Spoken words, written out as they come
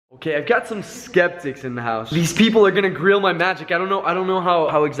Okay, I've got some skeptics in the house. These people are gonna grill my magic. I don't know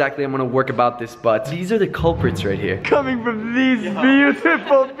how exactly I'm gonna work about this, but these are the culprits right here. Coming from these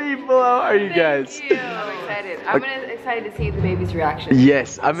beautiful people, how are you guys? Thank you. I'm excited. I'm excited to see the baby's reaction.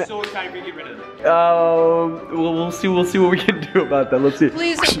 Yes, I'm so excited to get rid of it. We'll see what we can do about that. Let's see.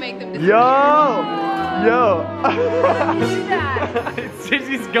 Please don't make them disappear. Yo! Do that.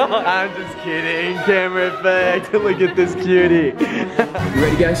 She's gone. I'm just kidding. Camera effect. Look at this cutie. You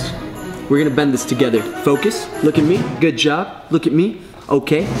ready, guys? We're gonna bend this together. Focus. Look at me. Good job. Look at me.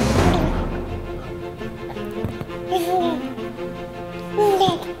 Okay.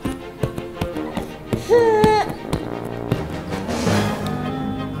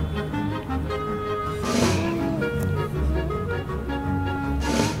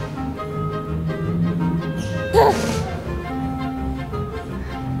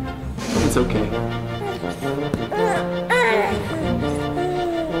 It's okay.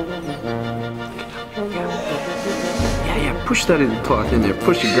 Yeah, push that in cloth in there.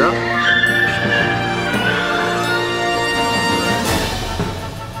 Push it, girl.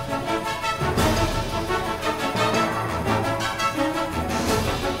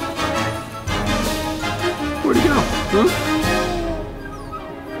 Where'd he go? Huh?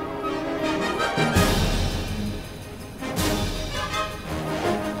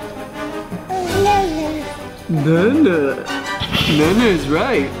 Nana. Nana is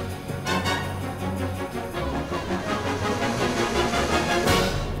right.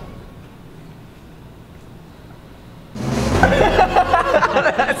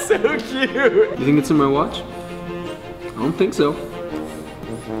 That's so cute. You think it's in my watch? I don't think so.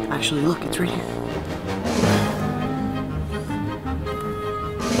 Actually, look, it's right here.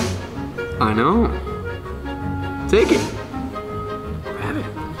 I know. Take it. Grab it.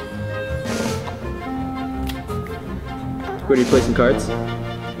 Where do you play some cards?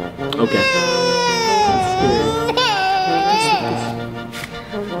 Okay. That's scary.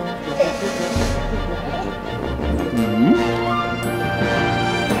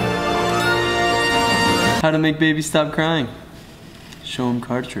 How to make baby stop crying. Show him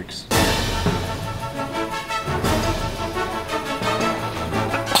card tricks.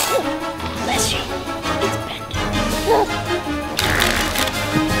 Bless you. It's bent.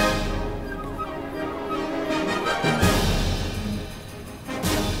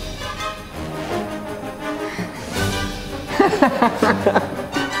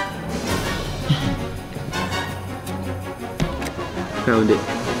 Found it.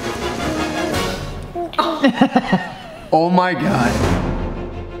 Oh my god.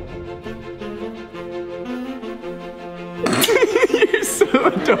 You're so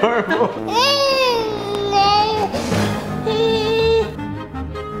adorable.